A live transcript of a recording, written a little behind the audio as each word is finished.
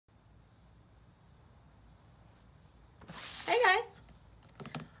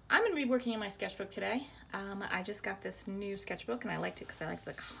be working in my sketchbook today. I just got this new sketchbook and I liked it because I like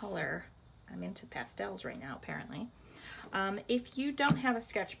the color. I'm into pastels right now, apparently. If you don't have a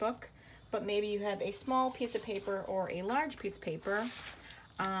sketchbook, but maybe you have a small piece of paper or a large piece of paper,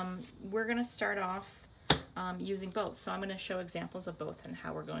 we're going to start off using both. So I'm going to show examples of both and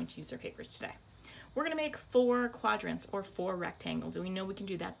how we're going to use our papers today. We're going to make 4 quadrants or 4 rectangles, and we know we can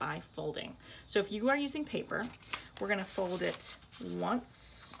do that by folding. So if you are using paper, we're going to fold it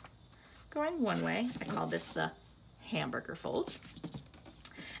once, going one way. I call this the hamburger fold.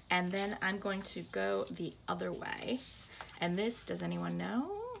 And then I'm going to go the other way. And this, does anyone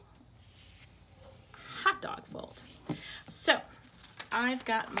know? Hot dog fold. So I've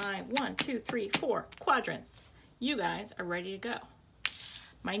got my 1, 2, 3, 4 quadrants. You guys are ready to go.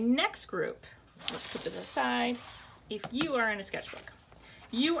 My next group, let's put this aside. If you are in a sketchbook,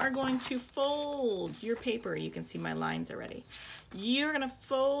 you are going to fold your paper. You can see my lines already. You're gonna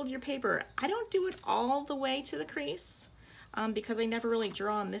fold your paper. I don't do it all the way to the crease because I never really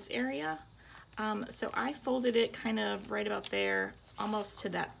draw in this area. So I folded it kind of right about there, almost to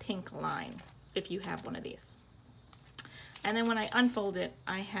that pink line, if you have one of these. And then when I unfold it,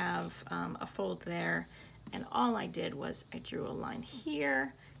 I have a fold there, and all I did was I drew a line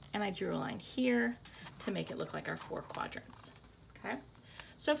here, and I drew a line here to make it look like our 4 quadrants, okay?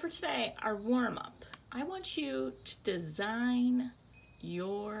 So for today, our warm-up, I want you to design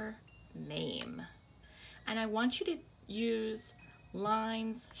your name. And I want you to use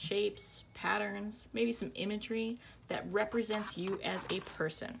lines, shapes, patterns, maybe some imagery that represents you as a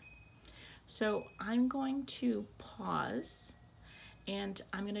person. So I'm going to pause and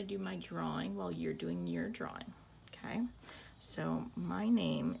I'm going to do my drawing while you're doing your drawing, okay? So my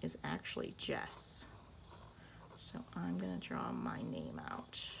name is actually Jess. So I'm going to draw my name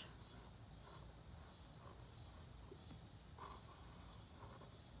out.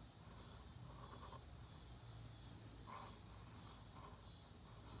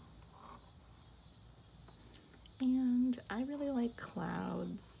 And I really like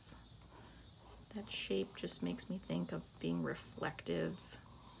clouds. That shape just makes me think of being reflective.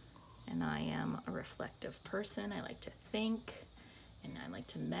 And I am a reflective person. I like to think and I like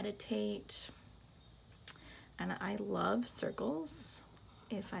to meditate. And I love circles.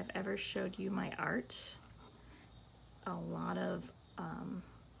 If I've ever showed you my art, a lot of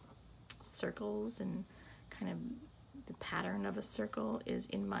circles and kind of the pattern of a circle is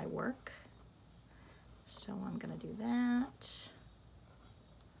in my work. So I'm gonna do that.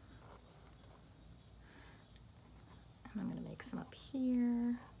 And I'm gonna make some up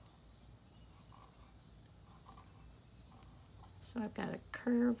here. So I've got a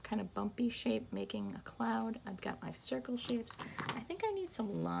curved, kind of bumpy shape making a cloud. I've got my circle shapes. I think I need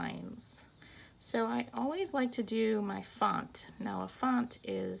some lines. So I always like to do my font. Now a font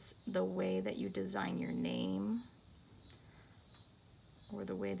is the way that you design your name or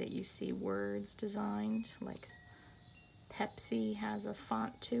the way that you see words designed. Like Pepsi has a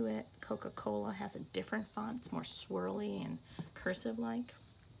font to it. Coca-Cola has a different font. It's more swirly and cursive-like.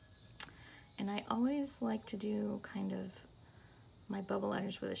 And I always like to do kind of my bubble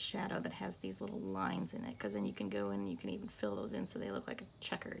letters with a shadow that has these little lines in it, because then you can go in and you can even fill those in so they look like a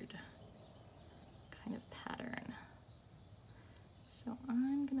checkered kind of pattern. So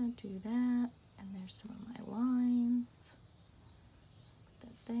I'm gonna do that, and there's some of my lines. Put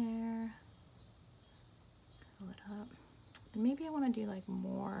that there. Curl it up. And maybe I want to do like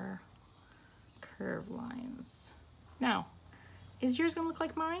more curved lines. Now, is yours gonna look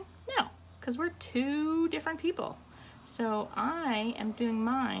like mine? No, because we're 2 different people. So I am doing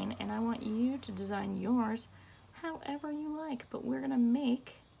mine and I want you to design yours however you like, but we're gonna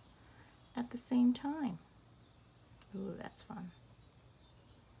make at the same time. Ooh, that's fun.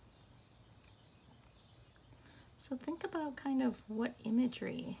 So think about kind of what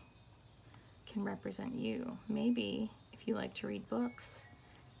imagery can represent you. Maybe if you like to read books,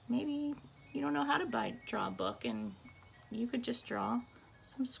 maybe you don't know how to draw a book and you could just draw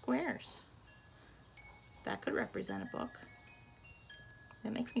some squares. That could represent a book.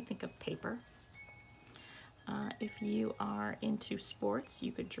 That makes me think of paper. If you are into sports,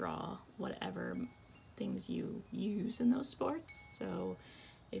 you could draw whatever things you use in those sports. So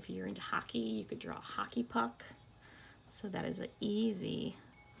if you're into hockey, you could draw a hockey puck. So that is an easy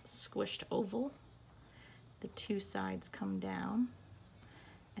squished oval. The 2 sides come down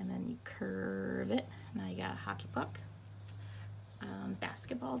and then you curve it. Now you got a hockey puck.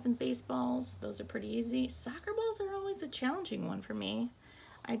 Basketballs and baseballs, those are pretty easy. Soccer balls are always the challenging one for me.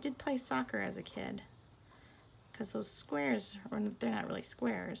 I did play soccer as a kid because those squares, or they're not really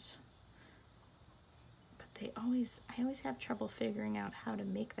squares, but I always have trouble figuring out how to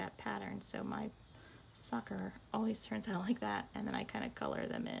make that pattern, so my sucker always turns out like that, and then I kind of color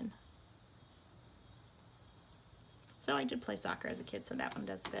them in. So I did play soccer as a kid, so that one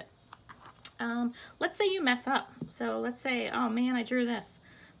does fit. Let's say you mess up. So let's say, oh man, I drew this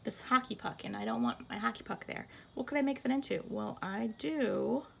hockey puck, and I don't want my hockey puck there. What could I make that into? Well, I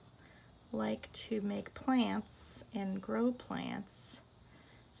do like to make plants and grow plants,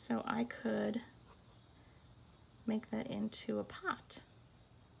 so I could make that into a pot.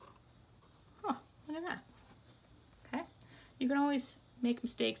 Oh, look at that. Okay, you can always make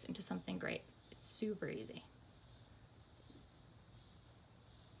mistakes into something great. It's super easy.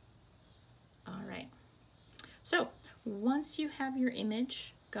 All right, so once you have your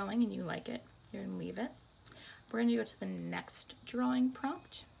image going and you like it, you're gonna leave it. We're gonna go to the next drawing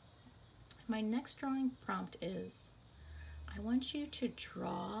prompt. My next drawing prompt is, I want you to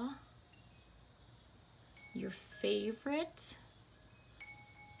draw your favorite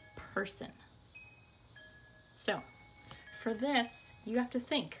person. So for this, you have to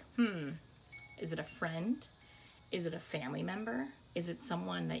think, is it a friend? Is it a family member? Is it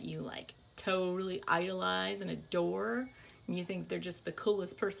someone that you like totally idolize and adore, and you think they're just the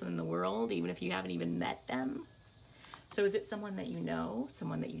coolest person in the world, even if you haven't even met them? So is it someone that you know,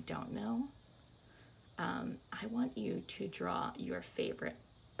 someone that you don't know? I want you to draw your favorite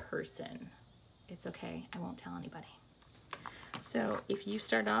person. It's okay, I won't tell anybody. So if you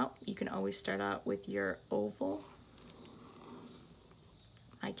start out, you can always start out with your oval.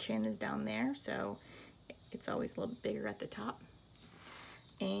 My chin is down there, so it's always a little bigger at the top.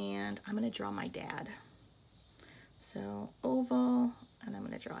 And I'm gonna draw my dad. So oval, and I'm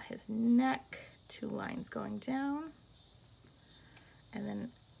gonna draw his neck, 2 lines going down. And then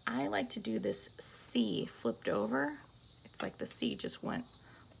I like to do this C flipped over. It's like the C just went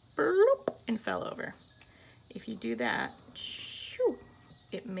bloop and fell over. If you do that, shoo,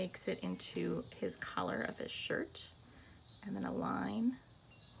 it makes it into his collar of his shirt. And then a line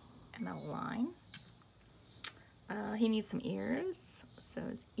and a line. He needs some ears. So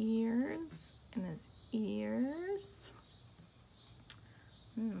his ears and his ears.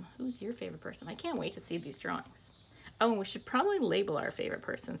 Who's your favorite person? I can't wait to see these drawings. Oh, and we should probably label our favorite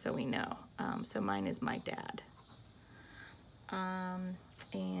person so we know. So mine is my dad.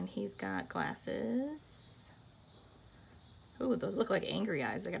 And he's got glasses. Ooh, those look like angry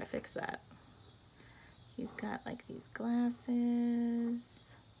eyes. I gotta fix that. He's got like these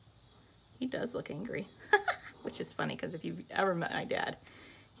glasses. He does look angry, which is funny because if you've ever met my dad,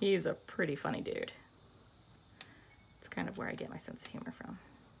 he's a pretty funny dude. It's kind of where I get my sense of humor from.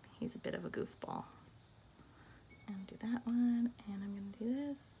 He's a bit of a goofball. And do that one, and I'm gonna do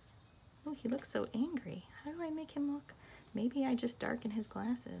this. Oh, he looks so angry. How do I make him look? Maybe I just darken his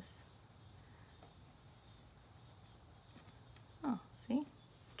glasses. Oh, see?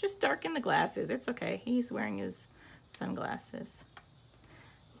 Just darken the glasses, it's okay. He's wearing his sunglasses.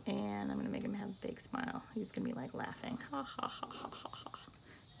 And I'm gonna make him have a big smile. He's gonna be like laughing. Ha ha ha ha ha ha.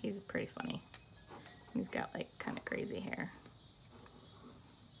 He's pretty funny. He's got like kind of crazy hair.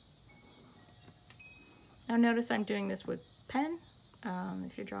 Now notice I'm doing this with pen.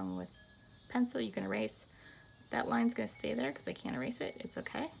 If you're drawing with pencil, you can erase. That line's gonna stay there because I can't erase it, it's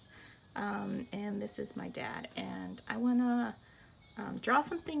okay. And this is my dad, and I wanna draw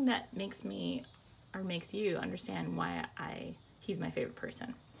something that makes me, or makes you understand why he's my favorite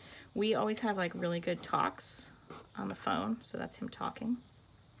person. We always have like really good talks on the phone, so that's him talking.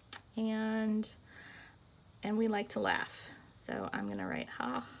 And we like to laugh. So I'm gonna write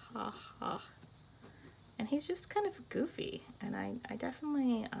ha ha ha. And he's just kind of goofy, and I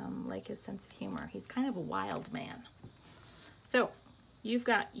definitely like his sense of humor. He's kind of a wild man. So you've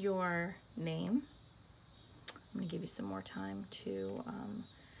got your name. I'm gonna give you some more time to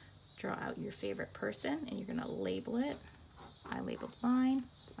draw out your favorite person, and you're gonna label it. I labeled mine,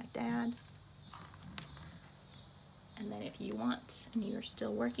 it's my dad. And then if you want, and you're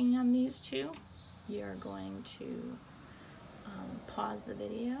still working on these two, you're going to pause the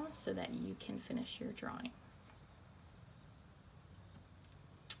video so that you can finish your drawing.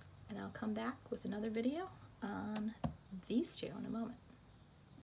 And I'll come back with another video on these two in a moment.